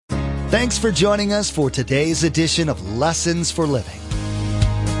Thanks for joining us for today's edition of Lessons for Living.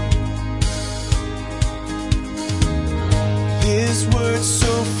 His word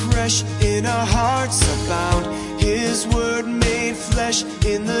so fresh in our hearts abound. His word made flesh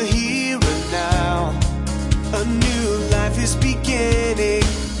in the here and now. A new life is beginning.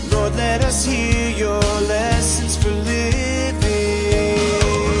 Lord, let us hear your lessons for living.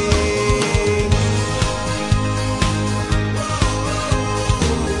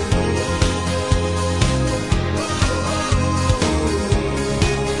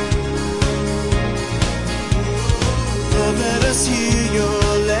 Lord, let us hear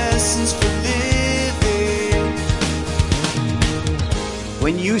your lessons for living.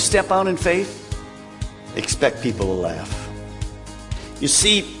 When you step out in faith, expect people to laugh. You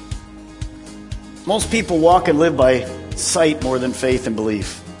see, most people walk and live by sight more than faith and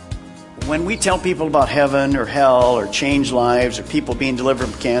belief. When we tell people about heaven or hell or changed lives or people being delivered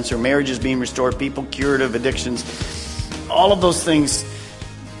from cancer, marriages being restored, people cured of addictions, all of those things,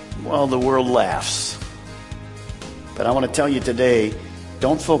 well, the world laughs. But I want to tell you today,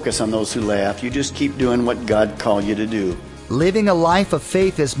 don't focus on those who laugh. You just keep doing what God called you to do. Living a life of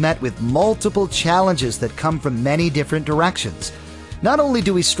faith is met with multiple challenges that come from many different directions. Not only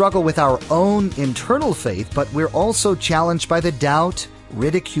do we struggle with our own internal faith, but we're also challenged by the doubt,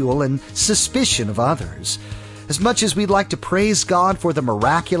 ridicule, and suspicion of others. As much as we'd like to praise God for the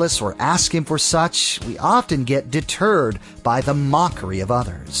miraculous or ask Him for such, we often get deterred by the mockery of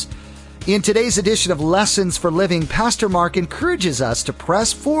others. In today's edition of Lessons for Living, Pastor Mark encourages us to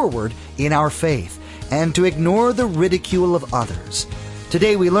press forward in our faith and to ignore the ridicule of others.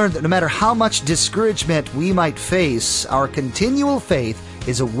 Today we learn that no matter how much discouragement we might face, our continual faith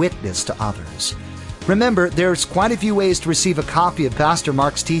is a witness to others. Remember, there's quite a few ways to receive a copy of Pastor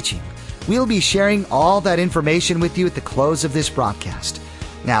Mark's teaching. We'll be sharing all that information with you at the close of this broadcast.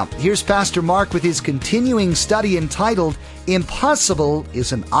 Now, here's Pastor Mark with his continuing study entitled, Impossible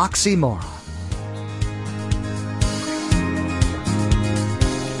is an Oxymoron.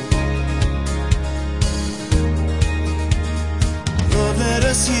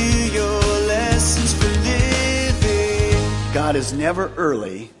 Hear your lessons for living. God is never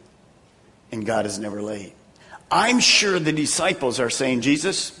early and God is never late. I'm sure the disciples are saying,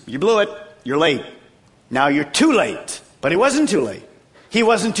 Jesus, you blew it. You're late. Now you're too late. But He wasn't too late. He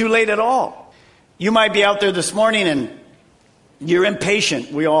wasn't too late at all. You might be out there this morning and you're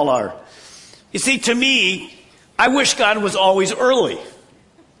impatient. We all are. You see, to me, I wish God was always early.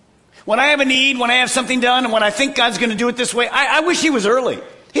 When I have a need, when I have something done, and when I think God's going to do it this way, I wish He was early.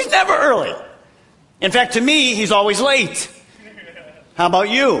 He's never early. In fact, to me, He's always late. How about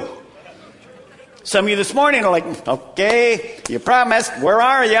you? Some of you this morning are like, okay, you promised, where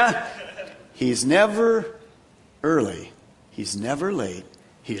are you? He's never early. He's never late.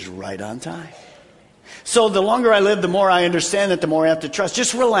 He's right on time. So the longer I live, the more I understand that, the more I have to trust.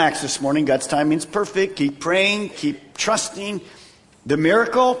 Just relax this morning. God's timing's perfect. Keep praying. Keep trusting. The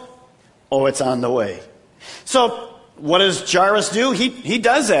miracle, oh, it's on the way. So what does Jairus do? He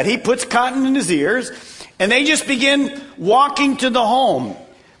does that. He puts cotton in his ears, and they just begin walking to the home.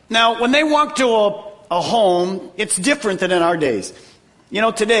 Now, when they walk to a home, it's different than in our days. You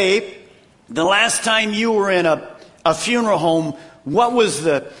know, today, the last time you were in a funeral home, what was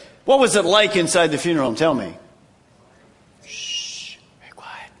it like inside the funeral home? Tell me. Shh, very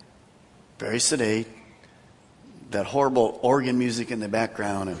quiet, very sedate. That horrible organ music in the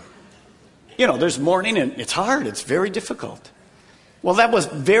background, and you know, there's mourning, and it's hard. It's very difficult. Well, that was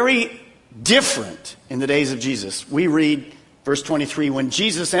very different in the days of Jesus. We read verse 23, when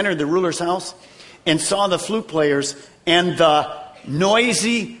Jesus entered the ruler's house and saw the flute players and the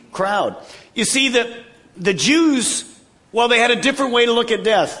noisy crowd. You see, the Jews, well, they had a different way to look at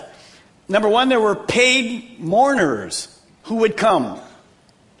death. Number one, there were paid mourners who would come.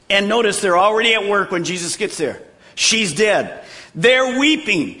 And notice they're already at work when Jesus gets there. She's dead. They're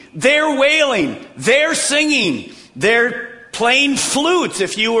weeping. They're wailing. They're singing. They're playing flutes.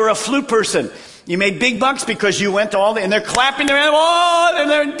 If you were a flute person, you made big bucks because you went to and they're clapping their hands. Oh, and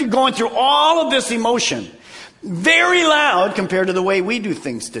they're going through all of this emotion. Very loud compared to the way we do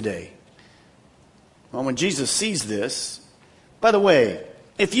things today. Well, when Jesus sees this, by the way,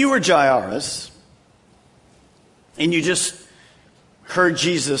 if you were Jairus and you just heard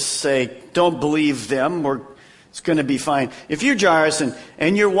Jesus say, don't believe them, or it's going to be fine. If you're Jairus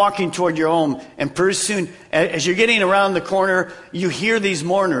and you're walking toward your home, and pretty soon, as you're getting around the corner, you hear these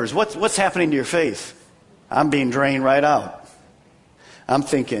mourners. What's happening to your faith? I'm being drained right out. I'm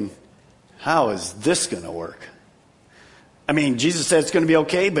thinking, how is this going to work? I mean, Jesus said it's going to be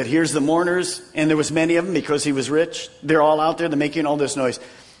okay, but here's the mourners, and there was many of them because He was rich. They're all out there. They're making all this noise.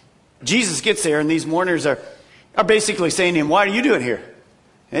 Jesus gets there, and these mourners are basically saying to him, why are you doing here?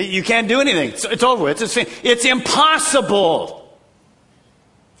 You can't do anything. It's over with. It's impossible.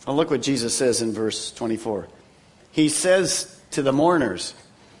 Well, look what Jesus says in verse 24. He says to the mourners,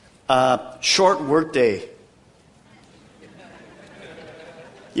 short work day.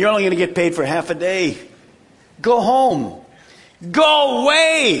 You're only going to get paid for half a day. Go home. Go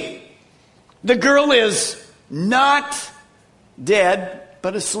away. The girl is not dead,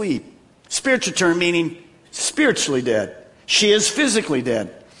 but asleep. Spiritual term meaning spiritually dead. She is physically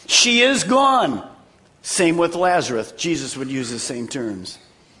dead. She is gone. Same with Lazarus. Jesus would use the same terms.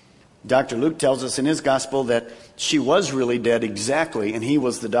 Dr. Luke tells us in his gospel that she was really dead exactly, and he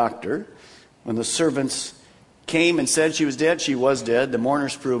was the doctor. When the servants came and said she was dead, she was dead. The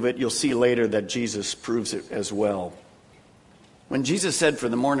mourners prove it. You'll see later that Jesus proves it as well. When Jesus said for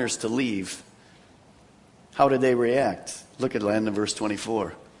the mourners to leave, how did they react? Look at the end of verse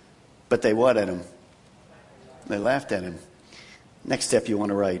 24. But they what at him? They laughed at him. Next step you want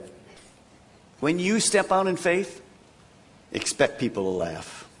to write. When you step out in faith, expect people to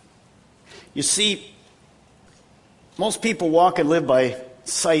laugh. You see, most people walk and live by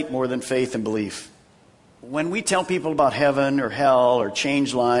sight more than faith and belief. When we tell people about heaven or hell or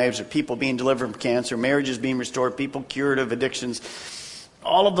changed lives or people being delivered from cancer, marriages being restored, people cured of addictions,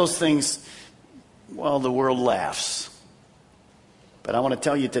 all of those things, well, the world laughs. But I want to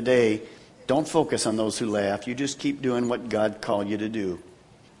tell you today, don't focus on those who laugh. You just keep doing what God called you to do.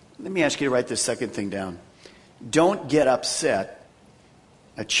 Let me ask you to write this second thing down. Don't get upset.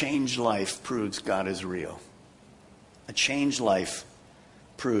 A changed life proves God is real. A changed life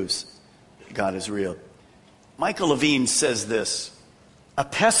proves God is real. Michael Levine says this: a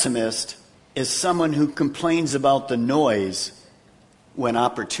pessimist is someone who complains about the noise when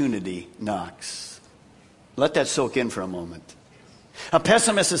opportunity knocks. Let that soak in for a moment. A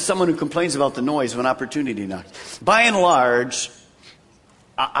pessimist is someone who complains about the noise when opportunity knocks. By and large,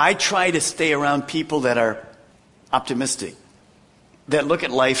 I try to stay around people that are optimistic, that look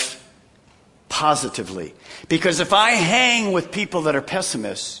at life positively. Because if I hang with people that are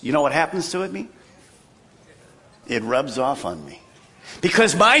pessimists, you know what happens to me? It rubs off on me.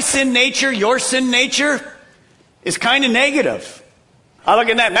 Because my sin nature, your sin nature, is kind of negative. I look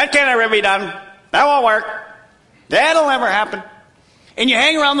at that. That can't ever be done. That won't work. That'll never happen. And you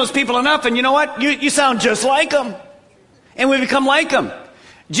hang around those people enough, and you know what? You sound just like them. And we become like them.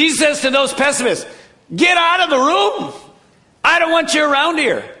 Jesus says to those pessimists, get out of the room. I don't want you around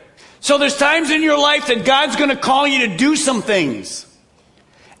here. So there's times in your life that God's going to call you to do some things.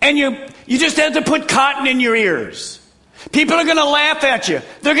 And you just have to put cotton in your ears. People are going to laugh at you.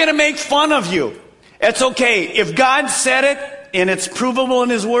 They're going to make fun of you. It's okay. If God said it, and it's provable in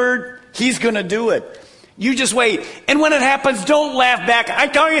His Word, He's going to do it. You just wait. And when it happens, don't laugh back. I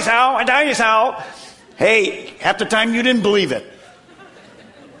tell you so. I tell you so. Hey, half the time you didn't believe it.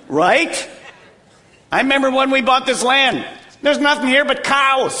 Right? I remember when we bought this land. There's nothing here but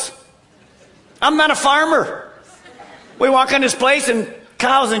cows. I'm not a farmer. We walk in this place and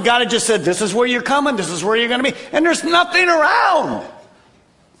cows, and God had just said, this is where you're coming. This is where you're going to be. And there's nothing around.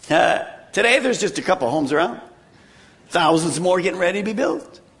 Today, there's just a couple homes around. Thousands more getting ready to be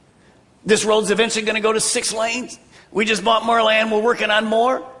built. This road's eventually going to go to 6 lanes. We just bought more land. We're working on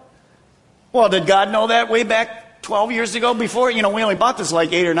more. Well, did God know that way back 12 years ago before? We only bought this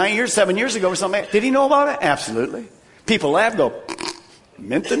like 8 or 9 years, 7 years ago or something. Did He know about it? Absolutely. People laugh, go,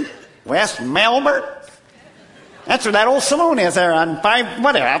 Minton, West Melbourne. That's where that old saloon is there on 5,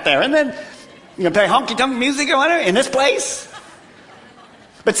 whatever, out there. And then you can play honky-tonk music or whatever in this place.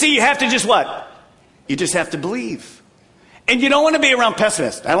 But see, you have to just what? You just have to believe. And you don't want to be around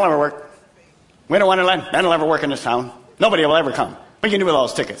pessimists. That'll never work. We don't want to let that'll never work in this town. Nobody will ever come. What are you going to do with all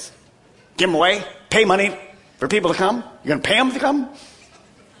those tickets? Give them away? Pay money for people to come? You're going to pay them to come?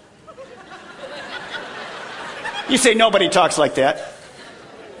 You say nobody talks like that.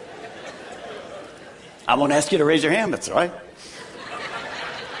 I won't ask you to raise your hand. That's all right.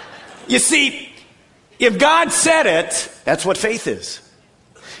 You see, if God said it, that's what faith is.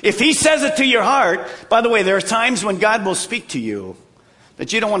 If He says it to your heart, by the way, there are times when God will speak to you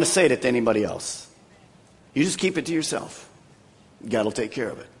that you don't want to say it to anybody else. You just keep it to yourself. God will take care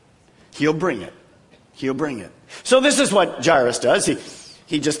of it. He'll bring it. He'll bring it. So this is what Jairus does.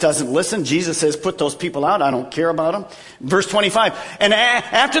 He just doesn't listen. Jesus says, put those people out. I don't care about them. Verse 25. And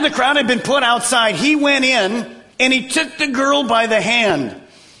after the crowd had been put outside, He went in and He took the girl by the hand.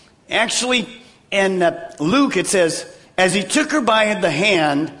 Actually, in Luke it says, as He took her by the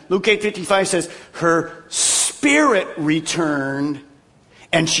hand, Luke 8:55 says, her spirit returned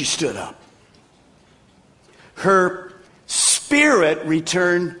and she stood up. Her spirit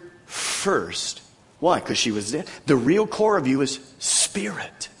returned first. Why? Because she was dead. The real core of you is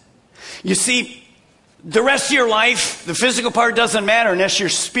spirit. You see, the rest of your life, the physical part doesn't matter unless your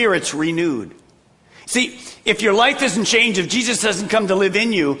spirit's renewed. See, if your life doesn't change, if Jesus doesn't come to live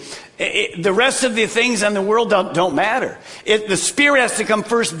in you, the rest of the things in the world don't matter. The spirit has to come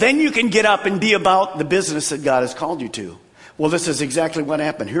first, then you can get up and be about the business that God has called you to. Well, this is exactly what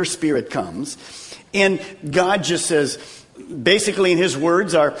happened. Her spirit comes, and God just says, basically in his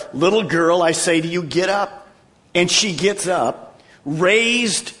words are, little girl, I say to you, get up. And she gets up,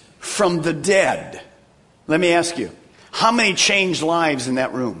 raised from the dead. Let me ask you, how many changed lives in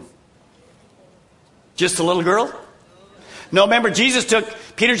that room? Just a little girl? No, remember, Jesus took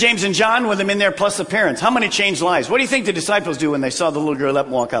Peter, James, and John with him in there, plus the parents. How many changed lives? What do you think the disciples do when they saw the little girl up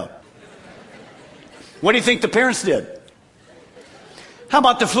and walk out? What do you think the parents did? How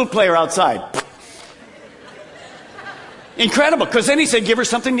about the flute player outside? Incredible, because then he said, give her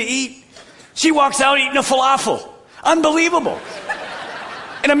something to eat. She walks out eating a falafel. Unbelievable.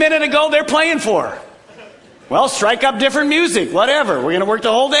 And a minute ago, they're playing for her. Well, strike up different music, whatever. We're going to work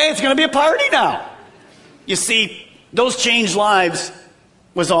the whole day. It's going to be a party now. You see, those changed lives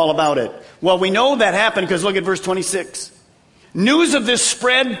was all about it. Well, we know that happened because look at verse 26. News of this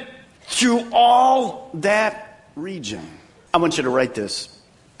spread through all that region. I want you to write this.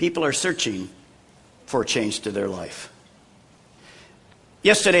 People are searching for a change to their life.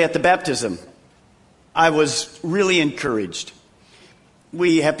 Yesterday at the baptism, I was really encouraged.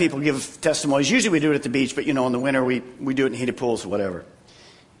 We have people give testimonies. Usually we do it at the beach, but in the winter we do it in heated pools or whatever.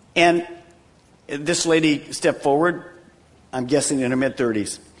 And this lady stepped forward, I'm guessing in her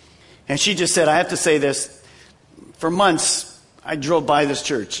mid-30s. And she just said, I have to say this. For months, I drove by this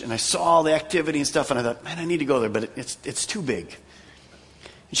church and I saw all the activity and stuff, and I thought, man, I need to go there, but it's too big.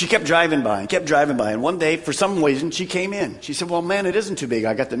 And she kept driving by and kept driving by. And one day, for some reason, she came in. She said, well, man, it isn't too big.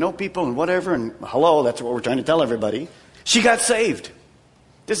 I got to know people and whatever. And hello, that's what we're trying to tell everybody. She got saved.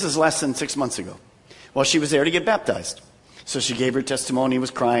 This is less than 6 months ago. Well, she was there to get baptized. So she gave her testimony,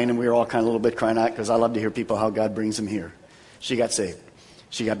 was crying, and we were all kind of a little bit crying out because I love to hear people how God brings them here. She got saved.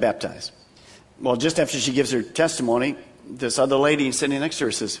 She got baptized. Well, just after she gives her testimony, this other lady sitting next to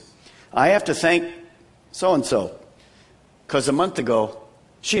her says, I have to thank so-and-so because a month ago,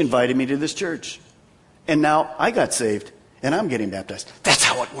 she invited me to this church. And now I got saved, and I'm getting baptized. That's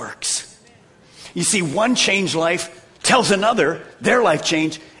how it works. You see, one changed life tells another their life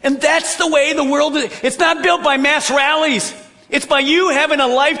changed. And that's the way the world is. It's not built by mass rallies. It's by you having a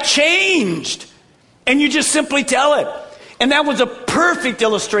life changed. And you just simply tell it. And that was a perfect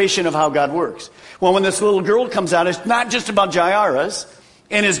illustration of how God works. Well, when this little girl comes out, it's not just about Jairus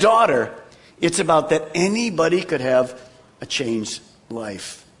and his daughter. It's about that anybody could have a changed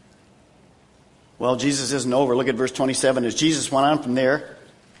life. Well, Jesus isn't over. Look at verse 27. As Jesus went on from there,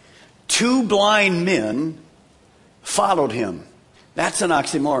 2 blind men followed him. That's an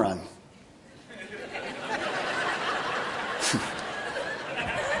oxymoron.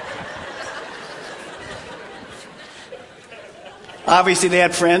 Obviously, they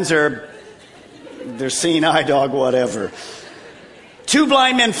had friends or they're seeing eye dog, whatever. 2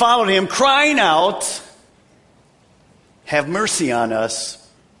 blind men followed him, crying out, have mercy on us,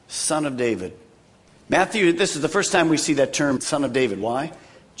 Son of David. Matthew, this is the first time we see that term, Son of David. Why?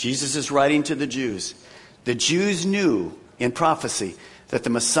 Jesus is writing to the Jews. The Jews knew in prophecy that the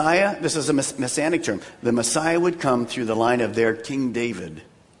Messiah, this is a messianic term, the Messiah would come through the line of their King David.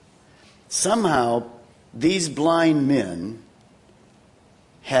 Somehow, these blind men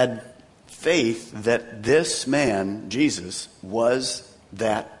had faith that this man, Jesus, was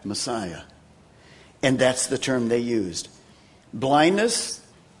that Messiah. And that's the term they used. Blindness,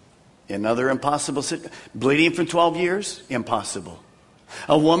 another impossible situation. Bleeding for 12 years, impossible.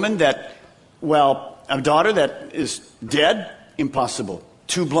 A woman that, a daughter that is dead, impossible.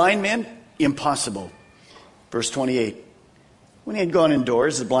 2 blind men, impossible. Verse 28. When he had gone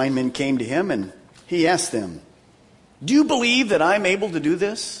indoors, the blind men came to him and he asked them, do you believe that I'm able to do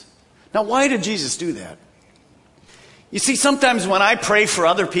this? Now, why did Jesus do that? You see, sometimes when I pray for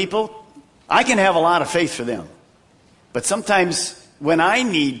other people, I can have a lot of faith for them. But sometimes when I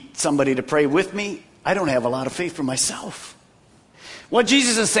need somebody to pray with me, I don't have a lot of faith for myself. What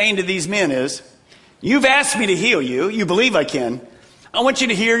Jesus is saying to these men is, you've asked me to heal you. You believe I can. I want you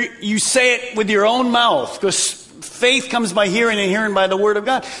to hear you say it with your own mouth, because faith comes by hearing and hearing by the word of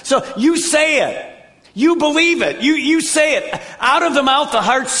God. So you say it. You believe it. You say it. Out of the mouth, the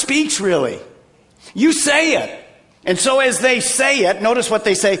heart speaks, really. You say it. And so as they say it, notice what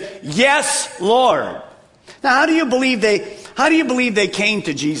they say, yes, Lord. Now, how do you believe they came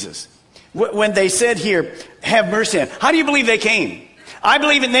to Jesus? When they said here, have mercy on, how do you believe they came? I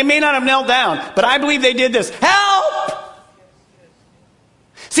believe, and they may not have knelt down, but I believe they did this. Help!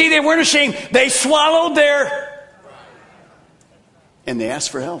 See, they weren't ashamed. They swallowed their... and they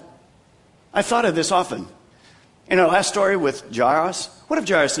asked for help. I thought of this often. In our last story with Jairus, what if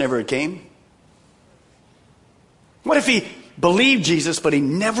Jairus never came? What if he believed Jesus, but he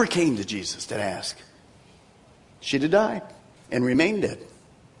never came to Jesus to ask? She'd have died and remained dead.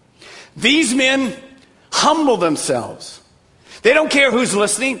 These men humble themselves. They don't care who's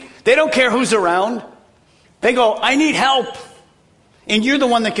listening. They don't care who's around. They go, I need help. And you're the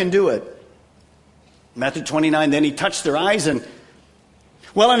one that can do it. Matthew 29, then he touched their eyes and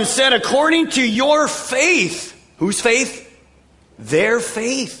said, according to your faith. Whose faith? Their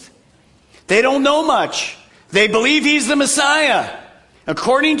faith. They don't know much. They believe he's the Messiah.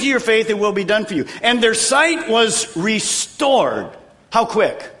 According to your faith, it will be done for you. And their sight was restored. How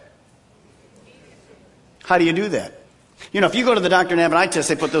quick? How do you do that? You know, if you go to the doctor and have an eye test,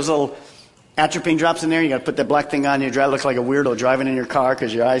 they put those little atropine drops in there. You got to put that black thing on. You look like a weirdo driving in your car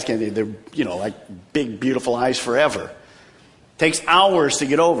because your eyes can't. They're, like big, beautiful eyes forever. Takes hours to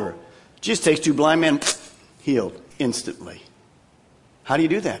get over. Just takes 2 blind men, healed instantly. How do you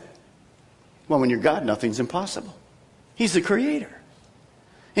do that? Well, when you're God, nothing's impossible. He's the creator.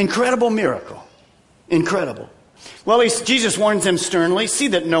 Incredible miracle. Incredible. Well, Jesus warns them sternly. See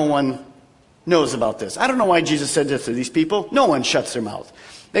that no one knows about this. I don't know why Jesus said this to these people. No one shuts their mouth.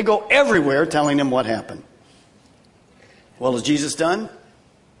 They go everywhere telling them what happened. Well, is Jesus done?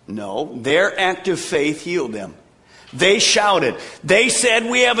 No. Their act of faith healed them. They shouted. They said,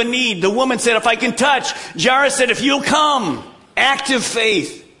 we have a need. The woman said, if I can touch. Jairus said, if you'll come. Act of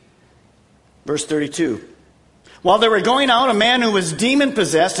faith. Verse 32. While they were going out, a man who was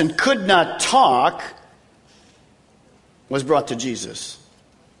demon-possessed and could not talk was brought to Jesus.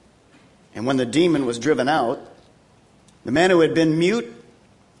 And when the demon was driven out, the man who had been mute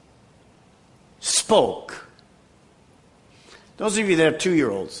spoke. Those of you that have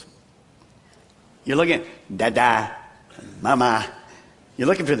 2-year-olds, you're looking at Dada, Mama. You're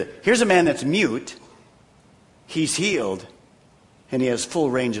looking for here's a man that's mute. He's healed. And he has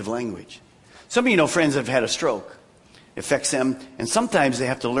full range of language. Some of you know friends that have had a stroke. It affects them. And sometimes they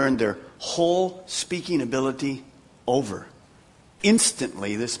have to learn their whole speaking ability over.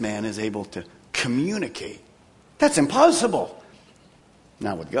 Instantly, this man is able to communicate. That's impossible.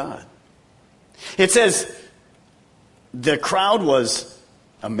 Not with God. It says the crowd was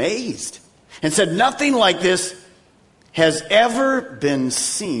amazed and said, nothing like this has ever been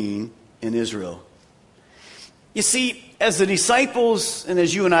seen in Israel. You see, as the disciples and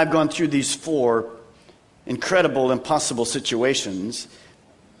as you and I have gone through these 4 incredible, impossible situations,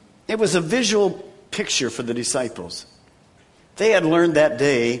 it was a visual picture for the disciples. They had learned that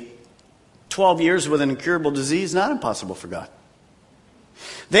day 12 years with an incurable disease, not impossible for God.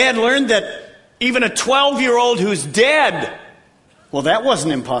 They had learned that even a 12-year-old who's dead, well, that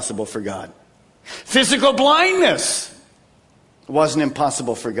wasn't impossible for God. Physical blindness wasn't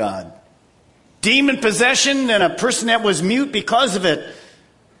impossible for God. Demon possession and a person that was mute because of it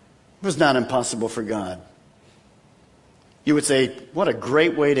was not impossible for God. You would say, what a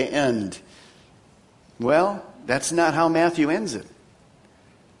great way to end. Well, that's not how Matthew ends it.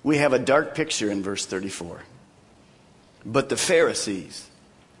 We have a dark picture in verse 34. But the Pharisees,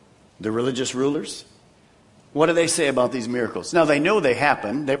 the religious rulers, what do they say about these miracles? Now, they know they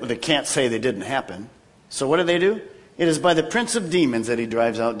happened. They can't say they didn't happen. So what do? It is by the prince of demons that he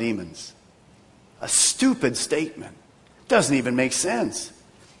drives out demons. A stupid statement. Doesn't even make sense.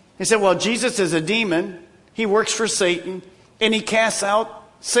 They said, well, Jesus is a demon. He works for Satan. And he casts out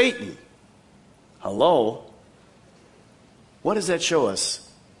Satan. Hello? What does that show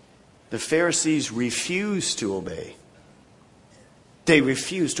us? The Pharisees refused to obey. They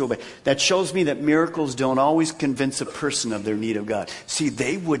refused to obey. That shows me that miracles don't always convince a person of their need of God. See,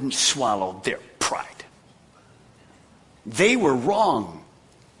 they wouldn't swallow their pride. They were wrong,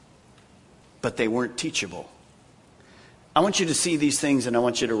 but they weren't teachable. I want you to see these things and I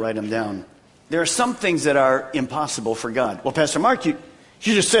want you to write them down. There are some things that are impossible for God. Well, Pastor Mark, you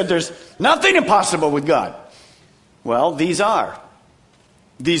just said there's nothing impossible with God. Well, these are.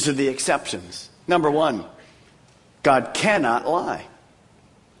 These are the exceptions. Number 1, God cannot lie.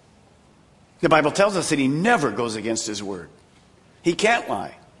 The Bible tells us that he never goes against his word. He can't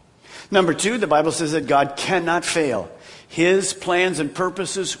lie. Number 2, the Bible says that God cannot fail. His plans and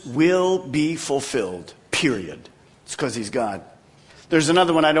purposes will be fulfilled. Period. It's because he's God. There's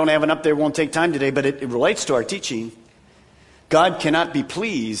another one I don't have it up there. Won't take time today, but it relates to our teaching. God cannot be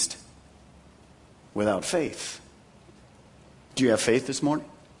pleased without faith. Do you have faith this morning?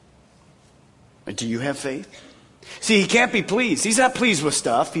 Do you have faith? See, he can't be pleased. He's not pleased with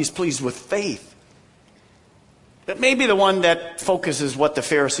stuff. He's pleased with faith. But maybe the one that focuses what the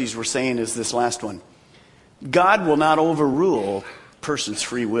Pharisees were saying is this last one. God will not overrule a person's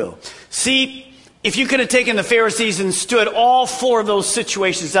free will. See, if you could have taken the Pharisees and stood all four of those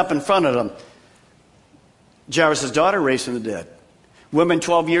situations up in front of them, Jairus' daughter raised from the dead. Women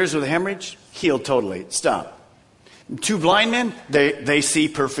 12 years with a hemorrhage, healed totally. Stop. 2 blind men, they see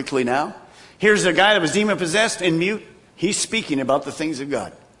perfectly now. Here's a guy that was demon-possessed and mute. He's speaking about the things of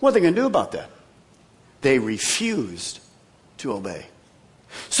God. What are they going to do about that? They refused to obey.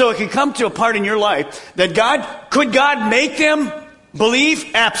 So it can come to a part in your life that could God make them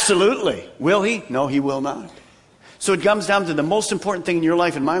believe? Absolutely. Will he? No, he will not. So it comes down to the most important thing in your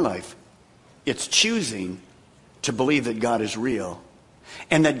life and my life. It's choosing to believe that God is real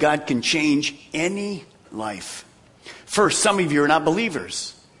and that God can change any life. First, some of you are not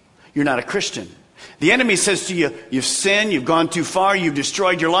believers. You're not a Christian. The enemy says to you, you've sinned, you've gone too far, you've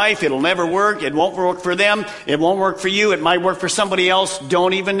destroyed your life, it'll never work, it won't work for them, it won't work for you, it might work for somebody else.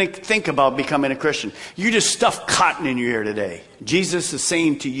 Don't even think about becoming a Christian. You just stuffed cotton in your ear today. Jesus is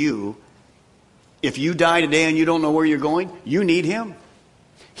saying to you, if you die today and you don't know where you're going, you need him.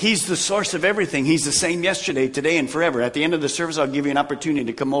 He's the source of everything. He's the same yesterday, today, and forever. At the end of the service, I'll give you an opportunity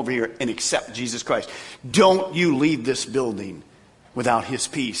to come over here and accept Jesus Christ. Don't you leave this building without his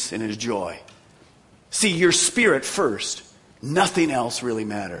peace and his joy. See, your spirit first. Nothing else really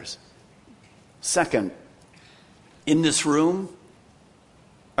matters. Second, in this room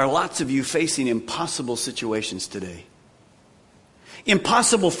are lots of you facing impossible situations today.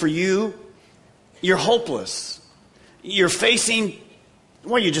 Impossible for you. You're hopeless. You're facing,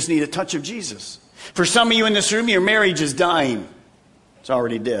 well, you just need a touch of Jesus. For some of you in this room, your marriage is dying. It's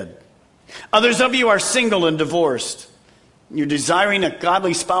already dead. Others of you are single and divorced. You're desiring a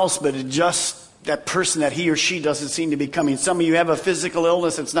godly spouse, but it just that person that he or she doesn't seem to be coming. Some of you have a physical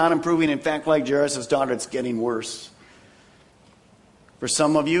illness that's not improving. In fact, like Jairus' daughter, it's getting worse. For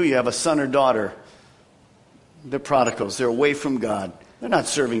some of you, you have a son or daughter. They're prodigals. They're away from God. They're not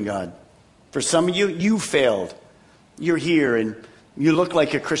serving God. For some of you, you failed. You're here and you look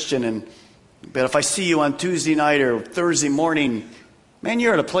like a Christian. But if I see you on Tuesday night or Thursday morning, man,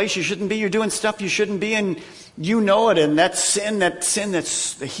 you're at a place you shouldn't be. You're doing stuff you shouldn't be. And you know it, and that sin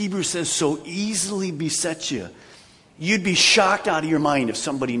that's, the Hebrew says, so easily besets you. You'd be shocked out of your mind if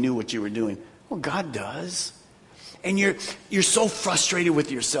somebody knew what you were doing. Well, God does. And you're so frustrated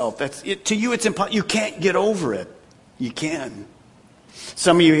with yourself. To you, it's impossible. You can't get over it. You can.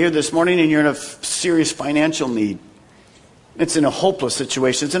 Some of you here this morning, and you're in a serious financial need. It's in a hopeless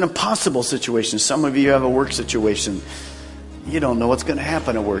situation. It's an impossible situation. Some of you have a work situation. You don't know what's going to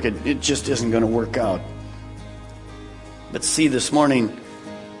happen at work. It just isn't going to work out. But see, this morning,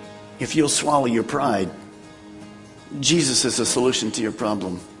 if you'll swallow your pride, Jesus is the solution to your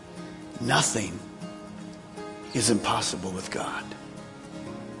problem. Nothing is impossible with God.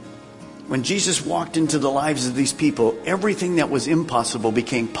 When Jesus walked into the lives of these people, everything that was impossible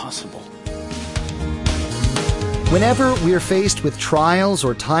became possible. Whenever we are faced with trials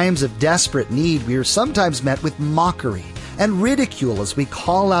or times of desperate need, we are sometimes met with mockery and ridicule as we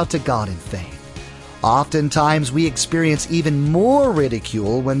call out to God in faith. Oftentimes, we experience even more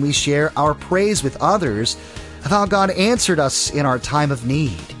ridicule when we share our praise with others of how God answered us in our time of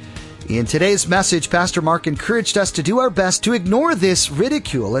need. In today's message, Pastor Mark encouraged us to do our best to ignore this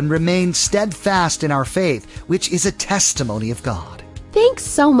ridicule and remain steadfast in our faith, which is a testimony of God. Thanks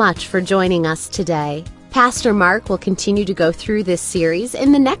so much for joining us today. Pastor Mark will continue to go through this series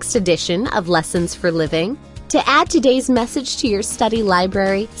in the next edition of Lessons for Living. To add today's message to your study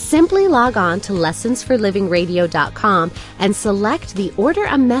library, simply log on to lessonsforlivingradio.com and select the Order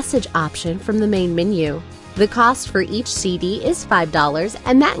a Message option from the main menu. The cost for each CD is $5,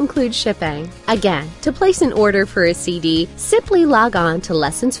 and that includes shipping. Again, to place an order for a CD, simply log on to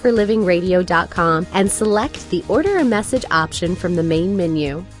lessonsforlivingradio.com and select the Order a Message option from the main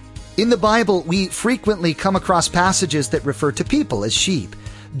menu. In the Bible, we frequently come across passages that refer to people as sheep.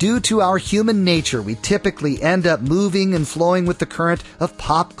 Due to our human nature, we typically end up moving and flowing with the current of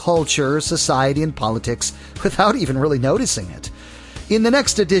pop culture, society, and politics without even really noticing it. In the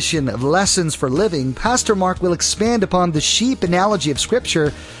next edition of Lessons for Living, Pastor Mark will expand upon the sheep analogy of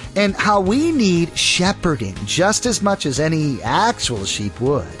Scripture and how we need shepherding just as much as any actual sheep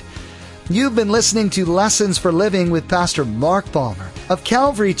would. You've been listening to Lessons for Living with Pastor Mark Balmer of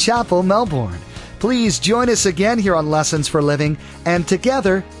Calvary Chapel, Melbourne. Please join us again here on Lessons for Living, and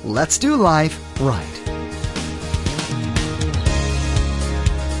together, let's do life right.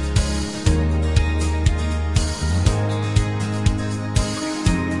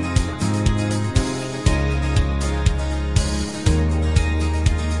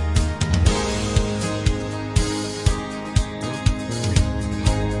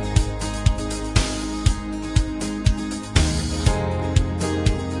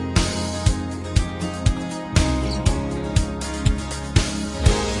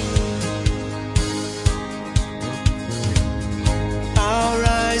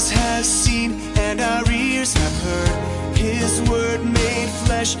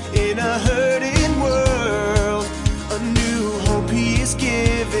 flesh in a hurt.